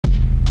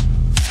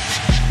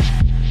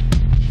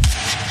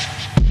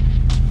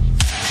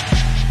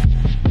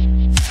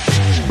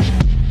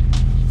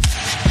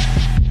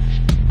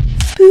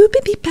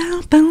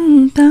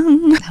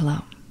Hello,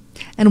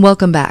 and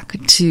welcome back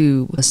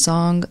to a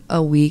Song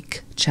a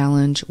Week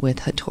Challenge with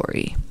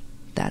Hatori.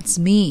 That's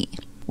me.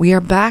 We are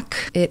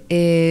back. It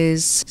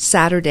is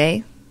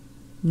Saturday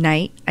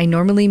night. I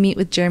normally meet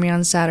with Jeremy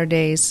on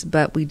Saturdays,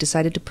 but we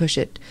decided to push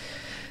it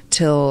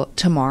till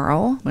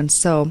tomorrow. And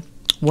so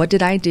what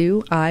did I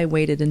do? I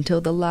waited until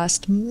the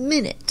last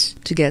minute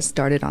to get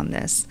started on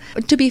this.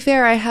 To be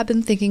fair, I have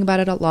been thinking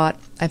about it a lot.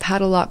 I've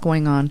had a lot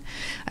going on.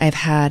 I've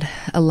had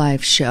a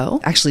live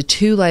show, actually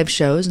 2 live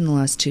shows in the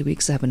last 2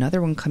 weeks. I have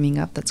another one coming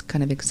up that's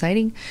kind of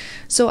exciting.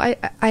 So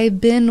I've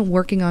been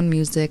working on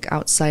music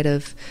outside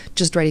of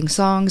just writing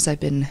songs. I've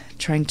been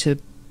trying to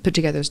put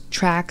together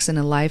tracks and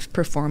a live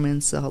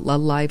performance, a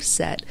live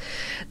set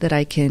that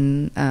I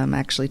can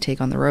actually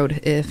take on the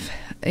road if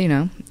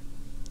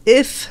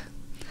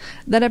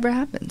that ever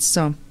happens.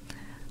 So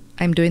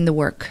I'm doing the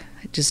work,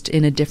 just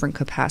in a different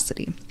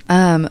capacity.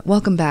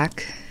 Welcome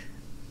back.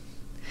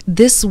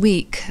 This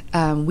week,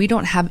 we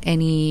don't have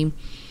any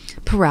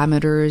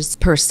parameters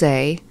per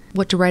se,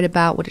 what to write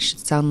about, what it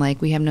should sound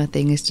like. We have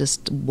nothing. It's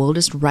just, we'll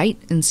just write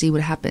and see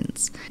what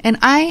happens. And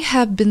I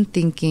have been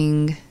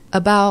thinking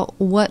about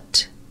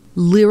what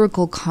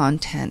lyrical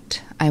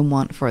content I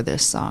want for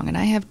this song. And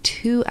I have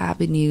 2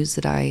 avenues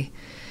that I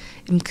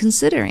am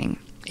considering.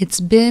 It's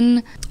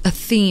been a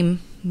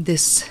theme the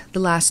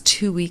last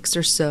 2 weeks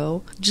or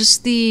so,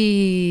 just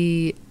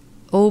the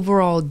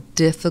overall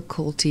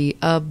difficulty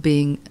of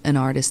being an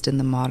artist in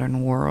the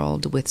modern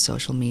world with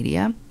social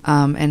media,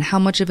 and how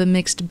much of a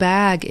mixed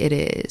bag it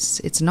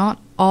is. It's not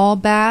all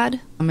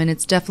bad, and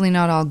it's definitely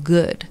not all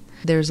good.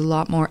 There's a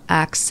lot more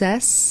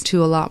access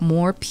to a lot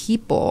more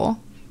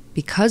people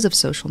because of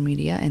social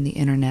media and the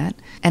internet,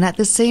 and at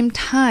the same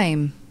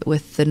time,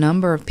 with the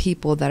number of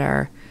people that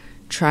are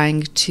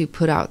trying to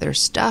put out their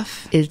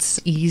stuff,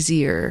 it's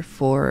easier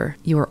for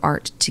your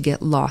art to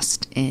get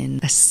lost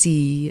in a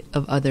sea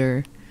of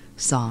other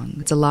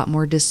songs. It's a lot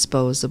more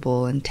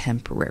disposable and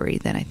temporary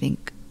than I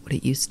think what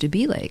it used to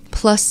be like.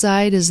 Plus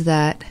side is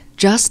that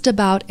just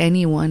about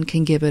anyone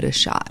can give it a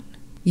shot.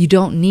 You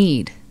don't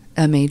need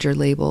a major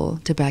label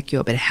to back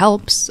you up. It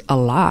helps a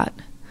lot,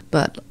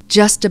 but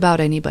just about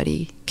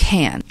anybody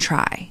can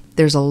try.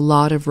 There's a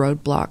lot of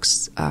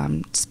roadblocks,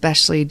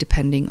 especially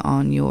depending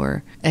on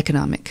your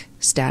economic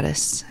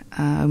status,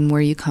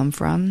 where you come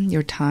from,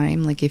 your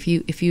time. Like if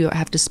you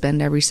have to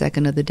spend every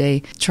second of the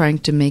day trying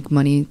to make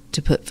money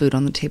to put food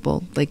on the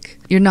table, like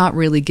you're not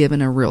really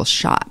given a real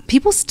shot.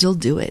 People still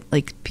do it.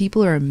 Like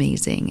people are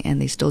amazing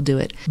and they still do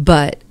it,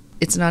 but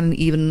it's not an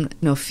even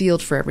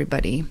field for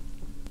everybody.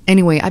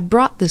 Anyway, I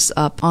brought this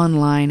up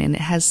online and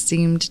it has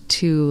seemed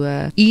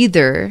to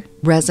either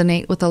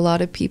resonate with a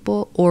lot of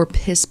people or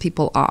piss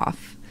people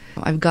off.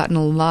 I've gotten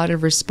a lot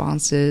of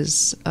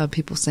responses of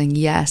people saying,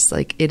 yes,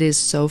 like it is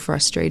so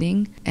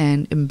frustrating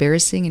and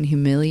embarrassing and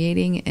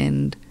humiliating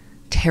and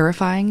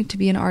terrifying to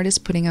be an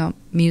artist putting out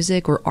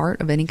music or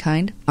art of any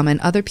kind. And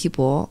other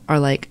people are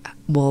like,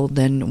 well,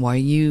 then why are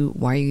you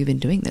even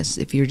doing this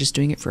if you're just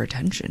doing it for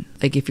attention?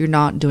 Like if you're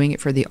not doing it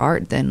for the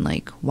art, then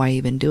like why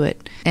even do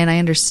it? And I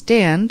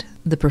understand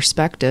the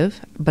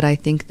perspective, but I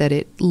think that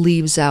it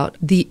leaves out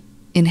the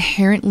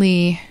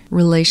inherently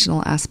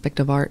relational aspect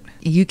of art.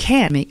 You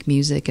can make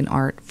music and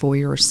art for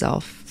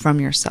yourself,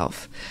 from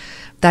yourself.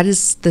 That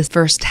is the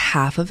first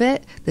half of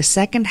it. The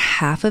second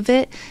half of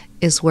it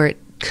is where it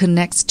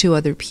connects to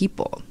other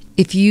people.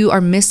 If you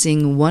are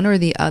missing one or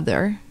the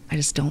other, I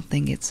just don't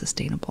think it's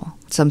sustainable.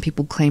 Some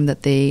people claim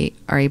that they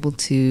are able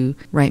to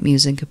write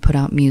music and put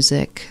out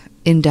music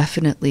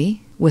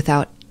indefinitely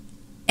without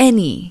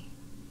any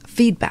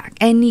feedback,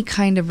 any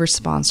kind of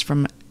response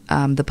from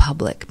the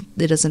public.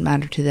 It doesn't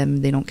matter to them.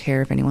 They don't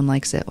care if anyone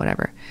likes it,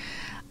 whatever.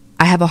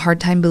 I have a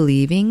hard time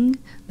believing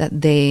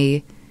that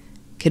they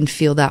can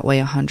feel that way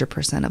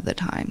 100% of the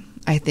time.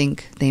 I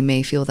think they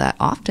may feel that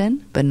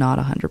often, but not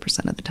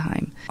 100% of the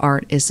time.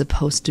 Art is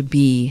supposed to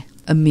be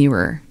a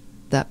mirror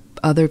that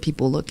other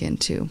people look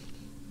into.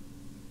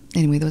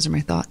 Anyway, those are my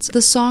thoughts.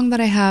 The song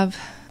that I have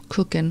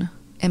cooking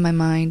in my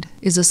mind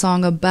is a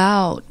song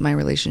about my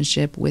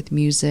relationship with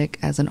music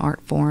as an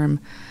art form,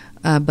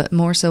 but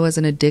more so as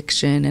an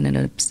addiction and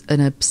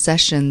an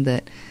obsession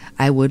that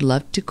I would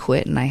love to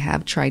quit, and I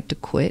have tried to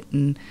quit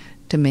and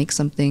to make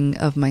something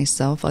of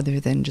myself other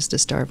than just a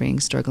starving,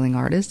 struggling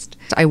artist.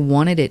 I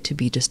wanted it to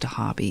be just a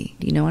hobby,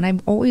 and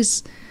I've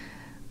always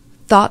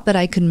thought that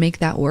I could make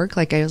that work.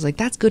 Like I was like,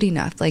 that's good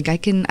enough. Like I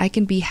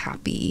can be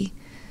happy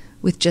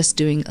with just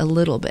doing a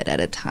little bit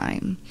at a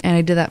time. And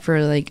I did that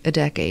for like a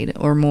decade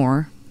or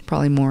more,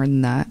 probably more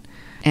than that.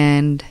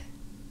 And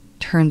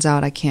turns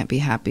out I can't be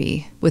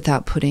happy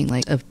without putting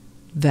like a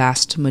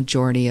vast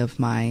majority of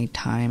my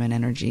time and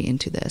energy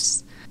into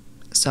this.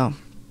 So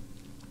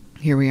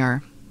here we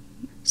are.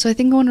 So I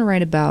think I want to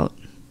write about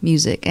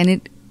music,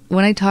 and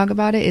when I talk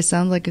about it, it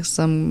sounds like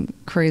some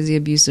crazy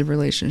abusive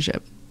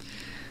relationship,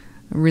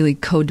 a really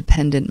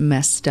codependent,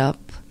 messed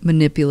up,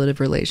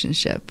 manipulative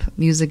relationship.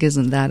 Music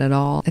isn't that at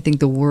all. I think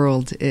the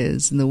world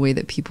is, in the way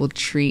that people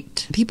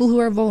treat people who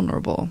are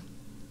vulnerable,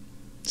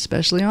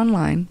 especially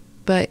online.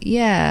 But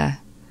yeah,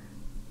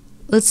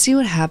 let's see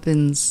what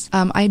happens.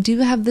 I do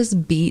have this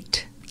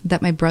beat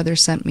that my brother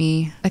sent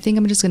me. I think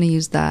I'm just going to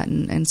use that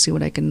and see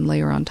what I can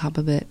layer on top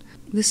of it.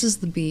 This is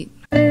the beat.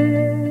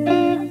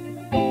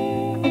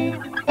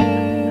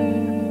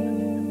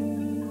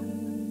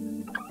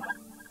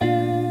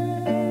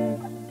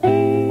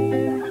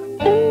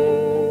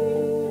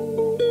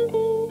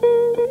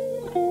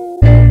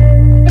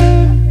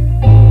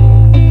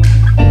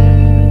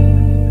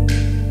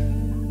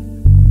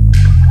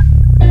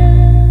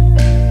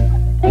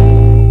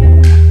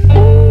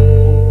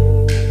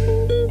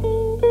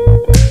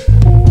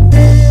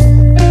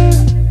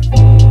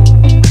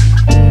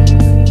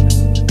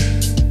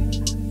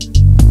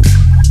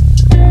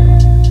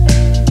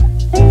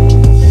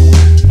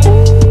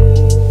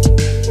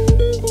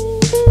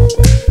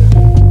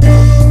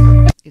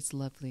 It's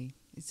lovely.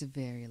 It's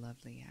very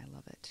lovely. I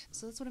love it.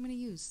 So that's what I'm going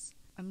to use.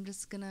 I'm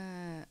just going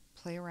to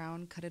play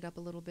around, cut it up a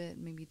little bit,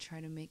 maybe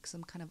try to make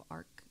some kind of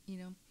arc, you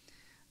know,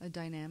 a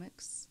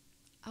dynamics.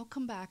 I'll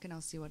come back and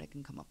I'll see what I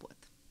can come up with.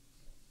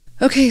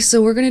 Okay,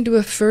 so we're going to do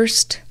a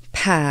first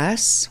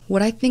pass.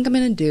 What I think I'm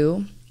going to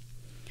do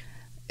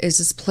is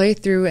just play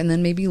through and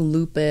then maybe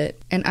loop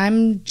it. And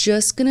I'm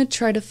just going to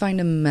try to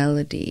find a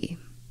melody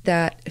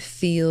that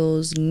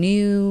feels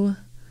new,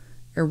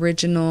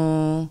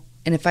 original.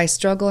 And if I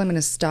struggle, I'm going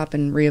to stop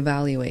and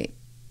reevaluate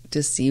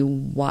to see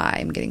why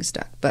I'm getting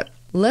stuck. But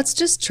let's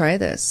just try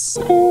this.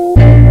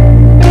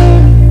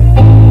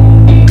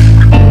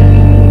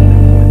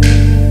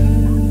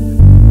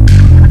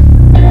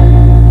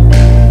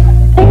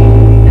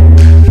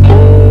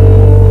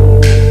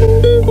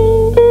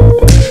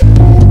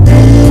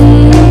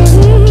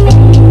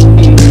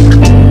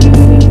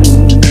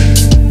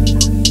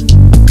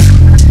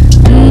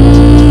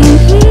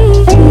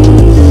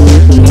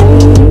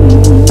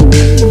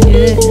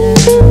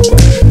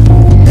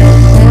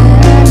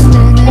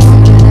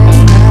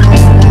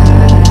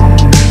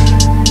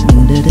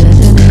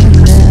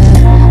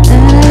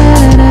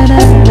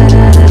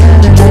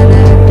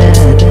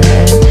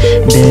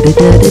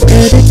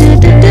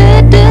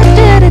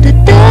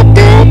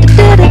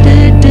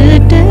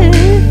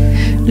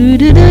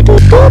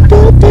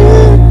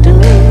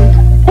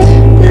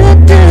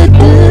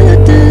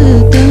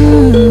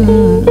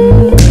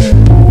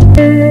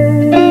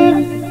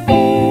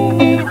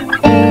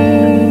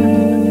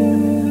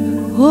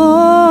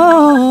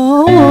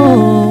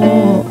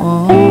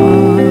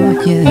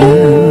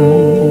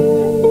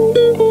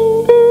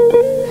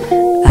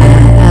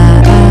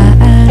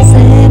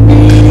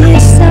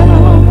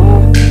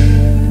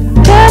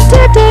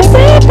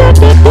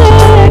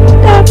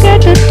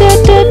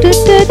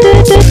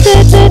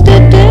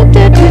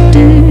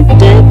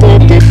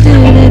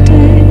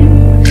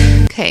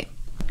 Okay,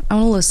 I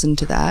want to listen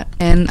to that,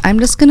 and I'm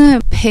just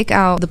gonna pick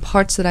out the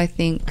parts that I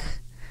think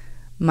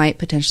might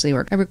potentially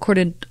work. I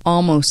recorded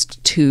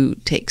almost 2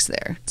 takes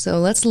there, so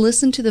let's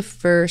listen to the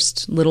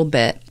first little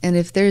bit, and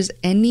if there's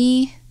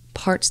any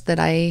parts that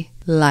I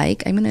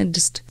like, I'm gonna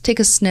just take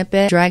a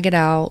snippet, drag it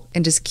out,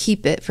 and just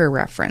keep it for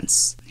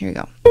reference. Here we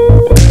go.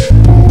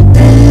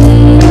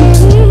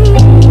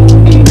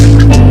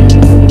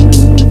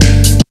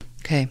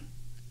 Okay,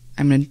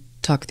 I'm gonna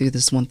talk through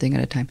this one thing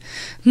at a time.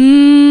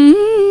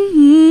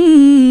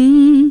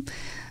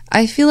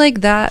 I feel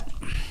like that,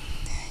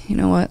 you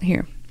know what,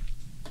 here.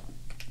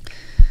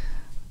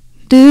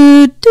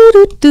 Do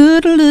do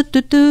do do do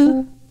do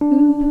do.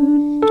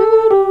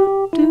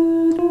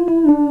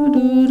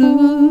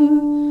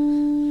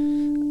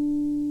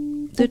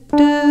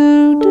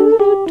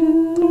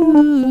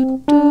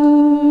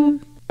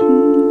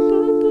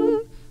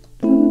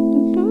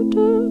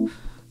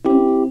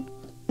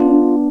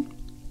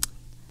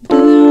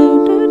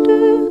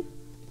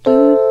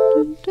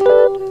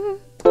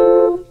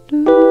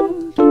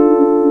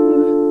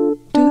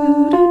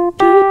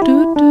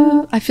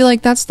 I feel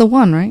like that's the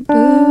one, right?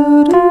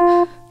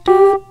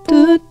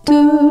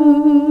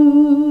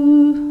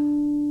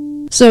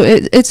 So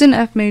it's in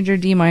F major,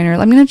 D minor.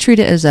 I'm going to treat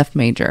it as F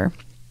major,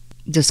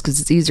 just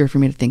because it's easier for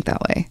me to think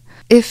that way.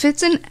 If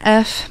it's an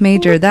F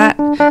major, that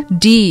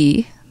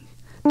D,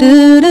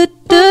 it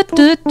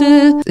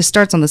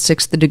starts on the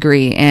 6th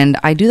degree, and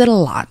I do that a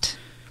lot.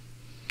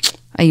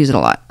 I use it a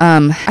lot.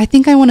 I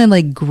think I want to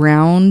like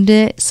ground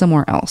it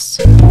somewhere else.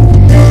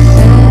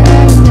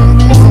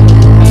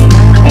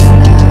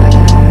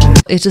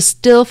 It just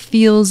still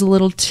feels a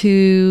little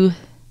too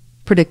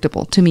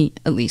predictable, to me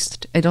at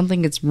least. I don't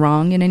think it's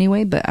wrong in any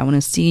way, but I want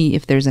to see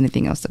if there's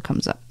anything else that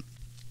comes up.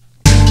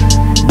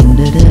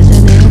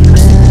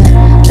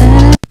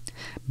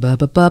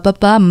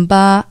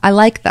 I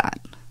like that.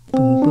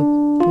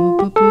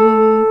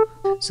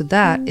 So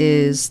that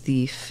is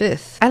the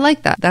 5th. I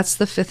like that. That's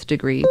the 5th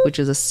degree, which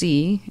is a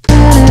C.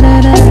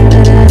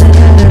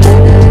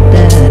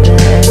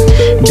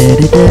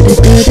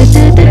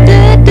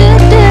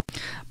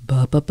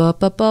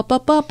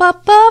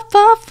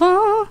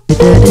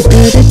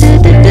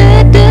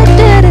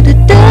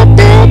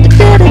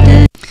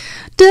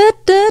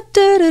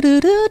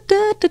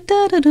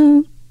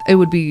 it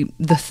would be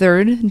the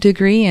third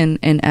degree in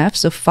F.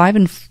 So 5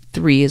 and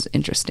 3 is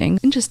interesting.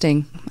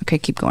 Interesting. Okay,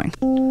 keep going.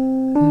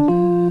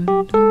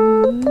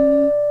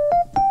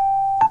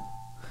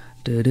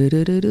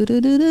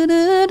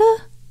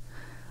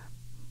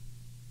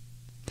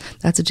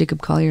 That's a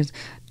Jacob Collier's.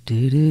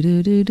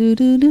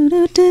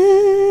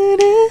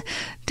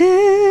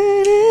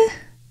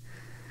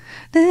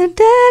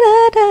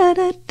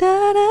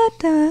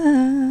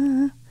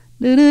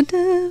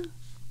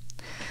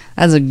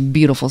 That's a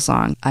beautiful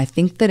song. I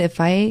think that if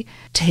I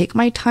take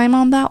my time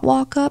on that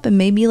walk up and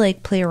maybe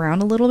like play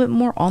around a little bit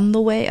more on the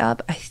way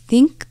up, I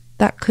think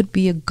that could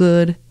be a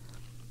good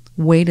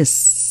way to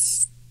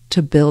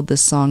build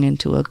this song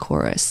into a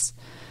chorus.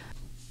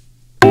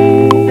 I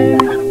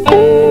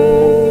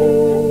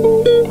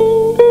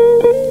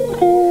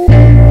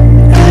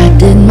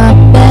did my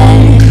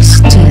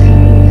best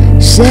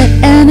to set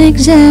an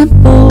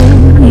example.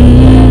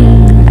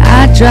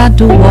 I tried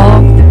to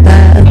walk the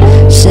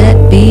path set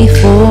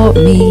before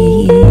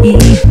me,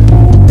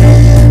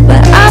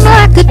 but I'm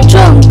like a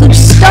drunkard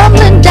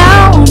stumbling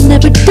down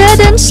every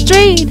dead-end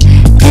street,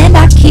 and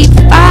I keep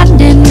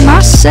finding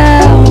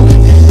myself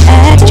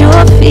at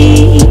your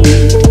feet.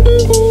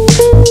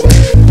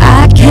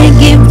 I can't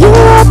give you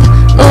up,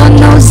 Lord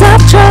knows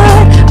I've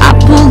tried. I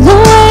pull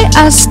away,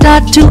 I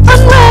start to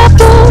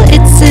unravel.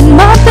 It's in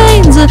my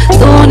veins, a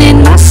thorn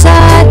in my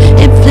side.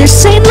 If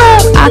this ain't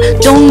love, I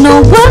don't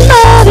know what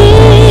love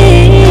is.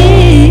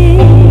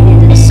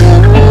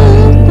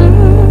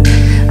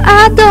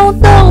 I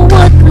don't know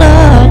what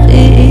love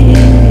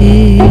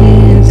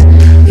is.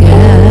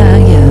 Yeah,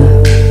 yeah.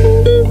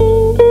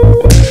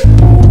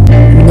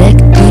 Neck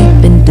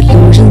deep in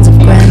delusions of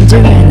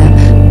grandeur, and a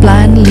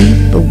blind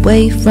leap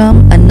away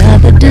from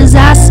another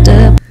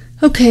disaster.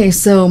 Okay,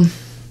 so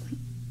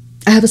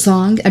I have a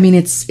song. I mean,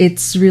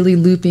 it's really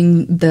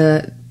looping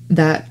that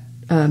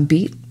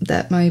beat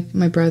that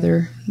my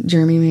brother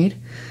Jeremy made,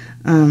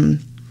 and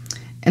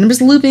I'm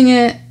just looping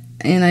it,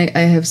 and I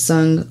have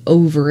sung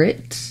over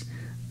it.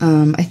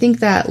 I think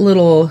that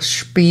little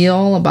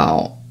spiel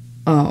about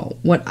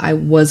what I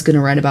was going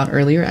to write about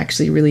earlier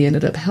actually really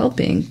ended up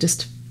helping,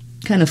 just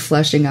kind of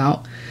fleshing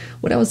out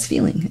what I was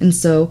feeling, and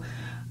so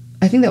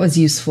I think that was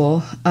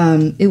useful.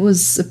 It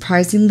was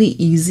surprisingly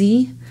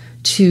easy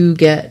to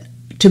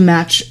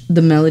match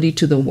the melody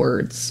to the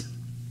words.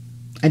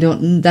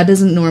 That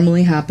doesn't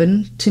normally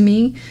happen to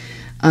me.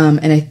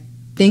 And I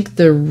think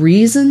the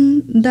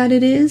reason that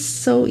it is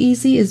so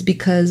easy is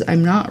because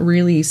I'm not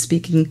really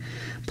speaking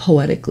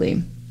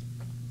poetically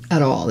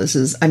at all.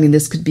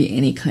 This could be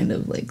any kind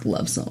of like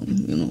love song,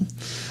 you know.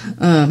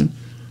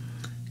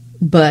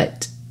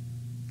 But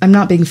I'm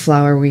not being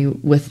flowery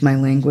with my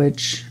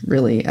language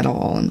really at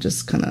all. I'm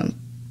just kind of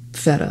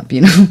fed up,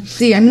 you know.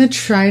 See, I'm going to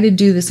try to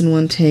do this in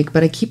one take,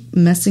 but I keep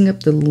messing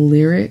up the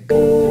lyric.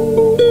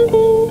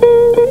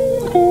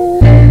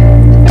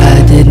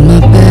 I did my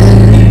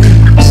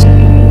best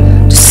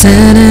to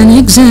set an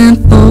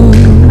example.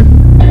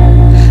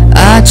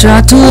 I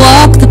tried to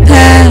walk the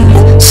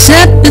path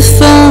set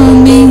before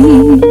me,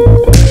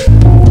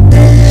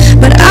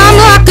 but I'm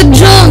like a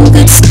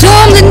drunkard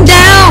stumbling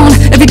down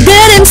every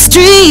dead-end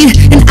street,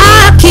 and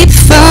I keep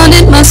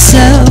finding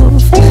myself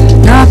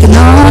knocking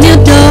on your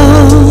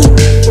door.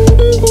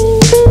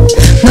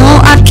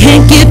 No, I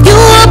can't give you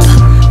up,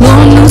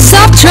 Lord knows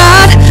I've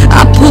tried.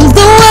 I pull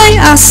away,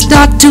 I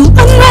start to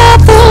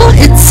unravel.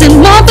 It's in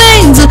my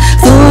veins, a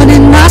thorn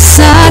in my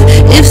side.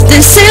 If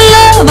this ain't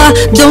love, I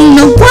don't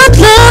know what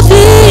love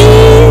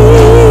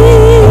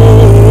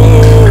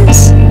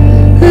is.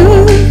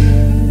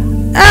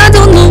 I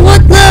don't know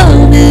what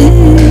love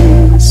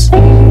is.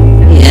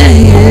 Yeah,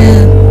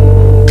 yeah.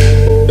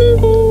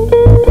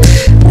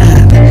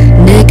 I'm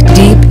neck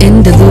deep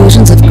in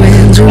delusions of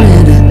grandeur,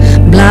 and a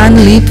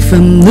blind leap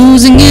from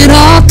losing it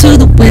all to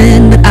the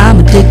wind. But I'm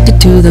addicted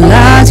to the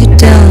lies you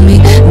tell me.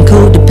 I'm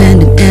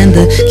codependent and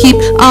the keep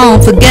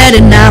on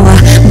forgetting. Now I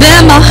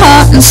bear my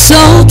heart and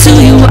soul to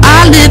you.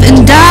 I live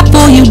and die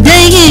for you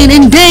day in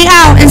and day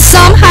out, and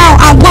somehow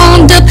I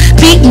wound up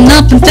beaten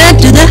up and fed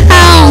to the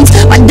hounds.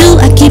 Why do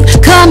I keep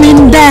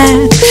coming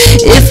back?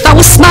 If I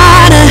was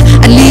smarter,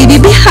 I'd leave you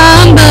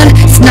behind, but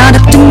it's not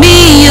up to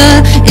me.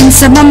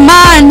 Inside my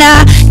mind,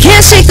 I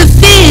can't shake the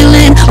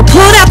feeling or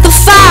put out the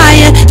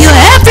fire. You're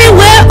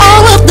everywhere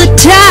all of the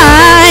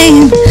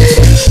time.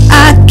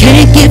 I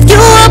can't give you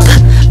up,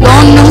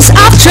 Lord knows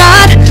I've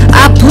tried.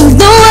 I pull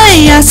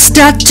away, I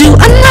start to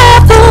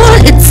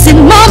unravel. It's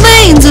in my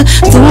veins, a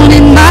thorn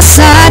in my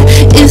side.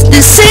 If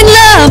this ain't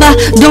love, I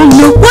don't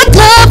know what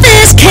love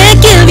is.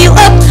 Can't give you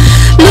up,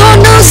 Lord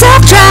knows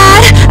I've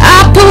tried.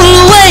 I pull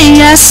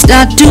away, I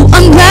start to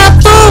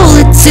unravel.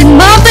 It's in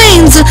my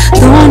veins, a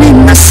thorn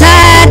in my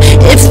side.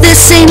 If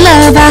this ain't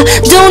love, I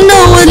don't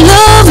know what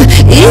love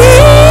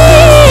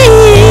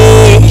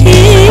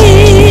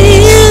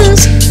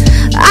is.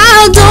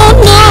 I don't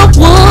know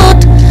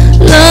what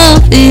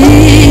love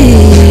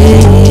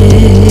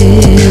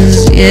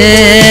is.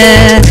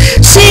 Yeah.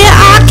 See,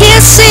 I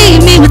can't see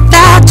me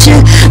without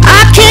you.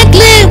 I can't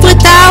live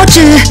without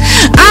you.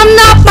 I'm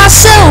not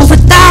myself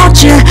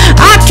without you.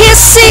 I can't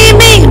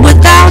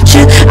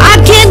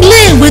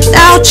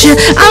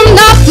I'm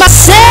not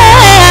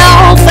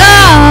myself.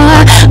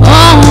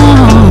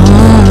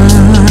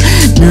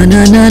 No,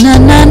 no, no, no, no,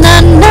 no, no,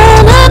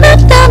 no,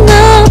 no,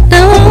 no,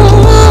 no.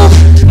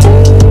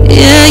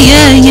 Yeah,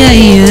 yeah, yeah,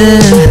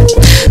 yeah.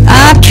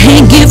 I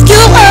can't give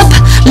you up.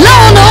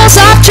 Lord knows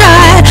I've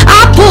tried.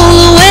 I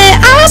pull away,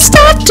 I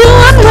start to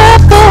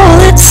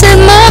unravel. It's in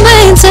my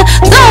veins,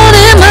 thorn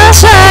in my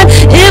side.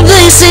 If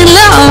they say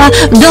love, I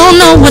don't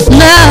know what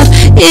love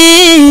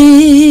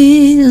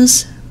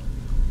is.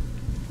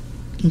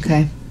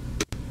 Okay.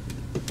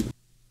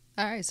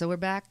 All right, so we're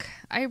back.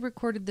 I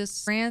recorded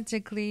this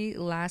frantically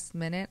last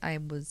minute. I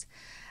was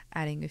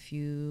adding a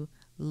few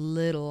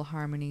little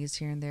harmonies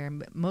here and there,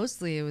 but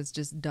mostly it was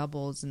just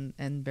doubles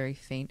and very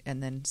faint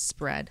and then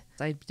spread.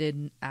 I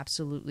did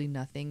absolutely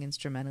nothing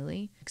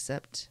instrumentally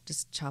except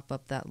just chop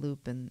up that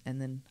loop and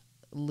then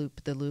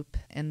loop the loop,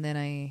 and then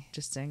I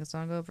just sang a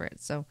song over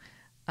it. So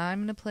I'm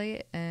going to play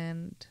it,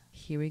 and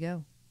here we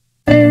go.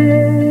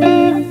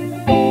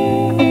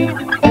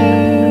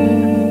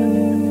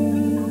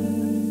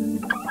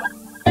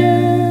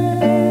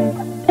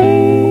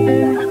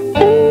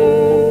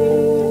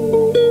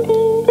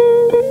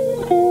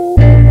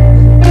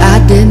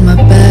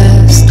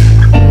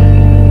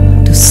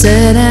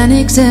 Set an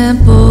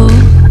example.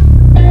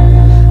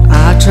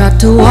 I tried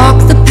to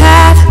walk the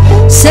path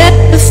set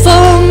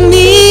before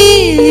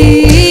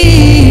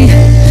me,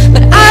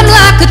 but I'm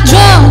like a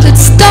drunk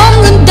that's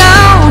stumbling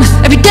down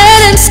every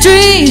dead end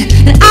street,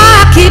 and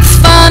I keep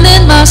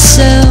finding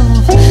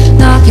myself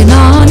knocking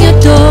on your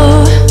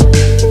door.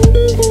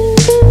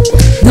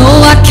 No,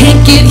 I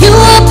can't give you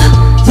up.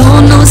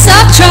 Lord knows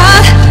I've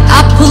tried.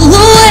 I pull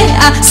away,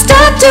 I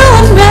start to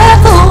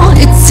unravel.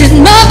 It's in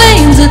my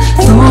veins, a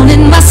thorn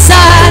in my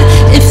side.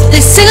 If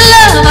they say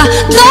love, I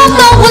don't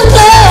know what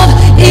love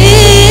is.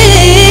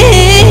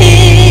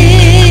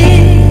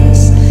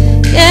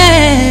 Yeah.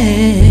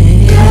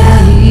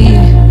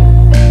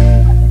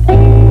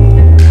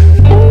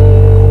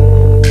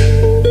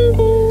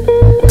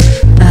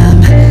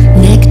 I'm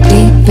neck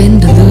deep in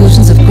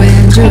delusions of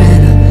grandeur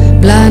and a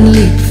blind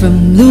leap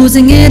from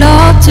losing it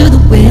all to the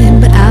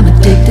wind. But I'm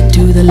addicted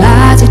to the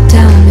lies you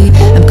tell me.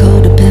 I'm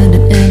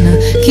codependent and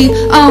I keep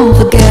on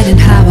forgetting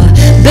how I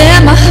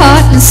bare my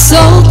heart and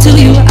soul to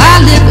you. I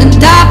live and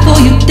die for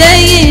you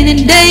day in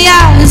and day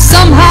out, and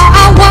somehow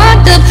I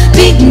wind up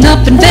beaten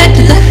up and fed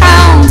to the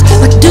hounds.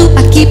 Why do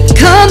I keep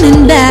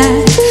coming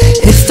back?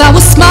 If I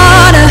was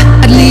smarter,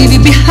 I'd leave you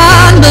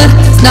behind, but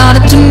it's not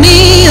up to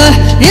me.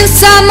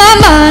 Inside my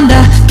mind,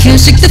 I can't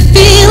shake the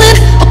feeling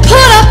or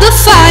put up the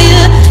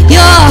fire.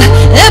 You're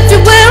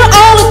everywhere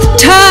all of the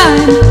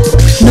time.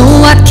 No,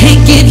 I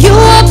can't give you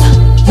up.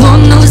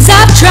 Lord knows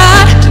I've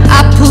tried.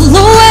 I pull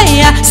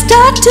away, I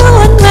start to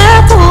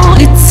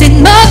unravel. It's in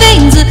my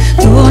veins, a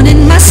thorn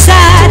in my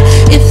side.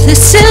 If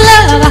this is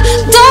love, I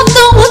don't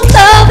know what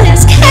love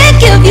is. Can't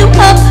give you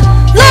up.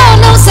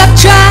 Lord knows I've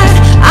tried.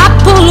 I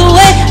pull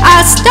away, I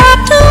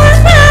start to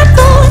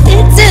unravel.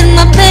 It's in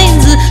my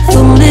veins, a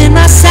thorn in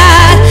my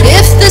side.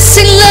 If this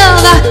is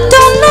love, I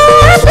don't know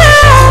what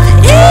love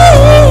is.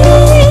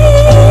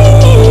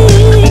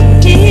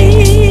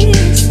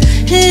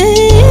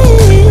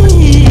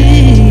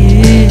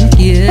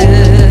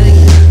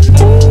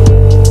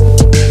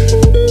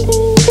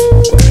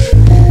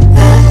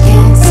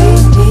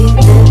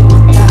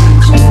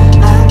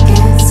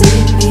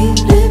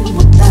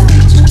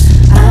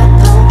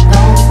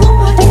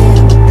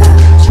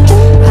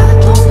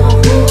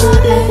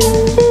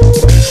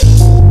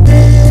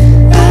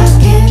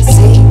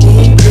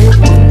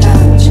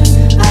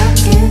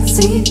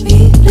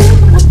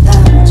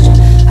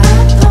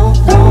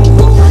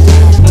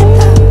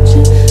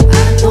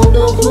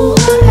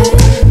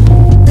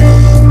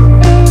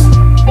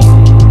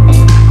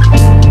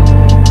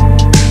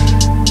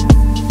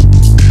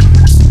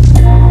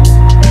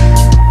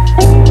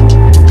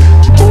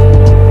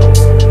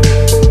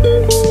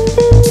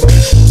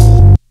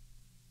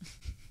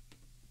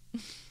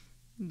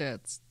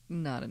 That's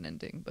not an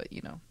ending, but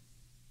you know.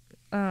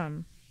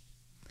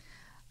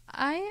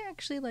 I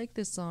actually like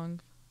this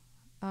song.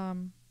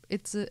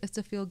 It's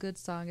a feel good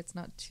song. It's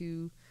not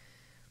too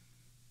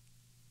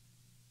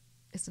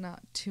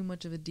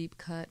much of a deep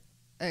cut.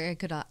 I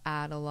could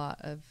add a lot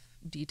of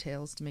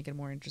details to make it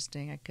more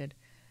interesting. I could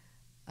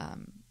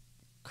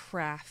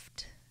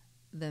craft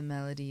the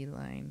melody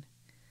line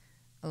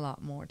a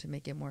lot more to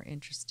make it more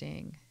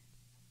interesting.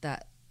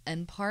 That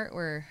end part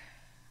where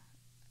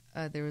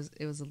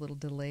it was a little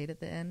delayed at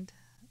the end.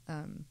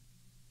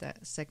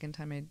 That second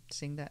time I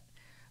sing that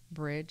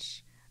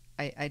bridge,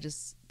 I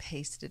just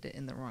pasted it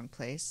in the wrong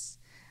place,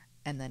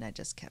 and then I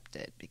just kept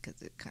it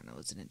because it kind of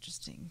was an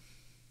interesting.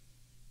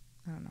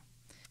 I don't know.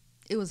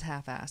 It was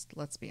half-assed,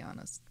 let's be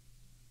honest.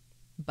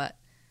 But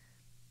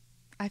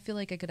I feel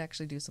like I could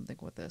actually do something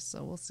with this,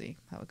 so we'll see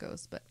how it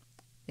goes. But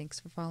thanks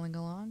for following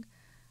along.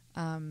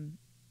 I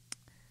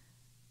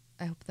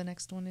hope the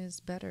next one is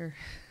better.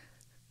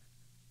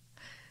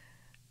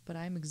 But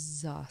I'm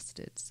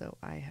exhausted, so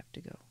I have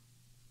to go.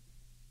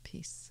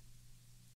 Peace.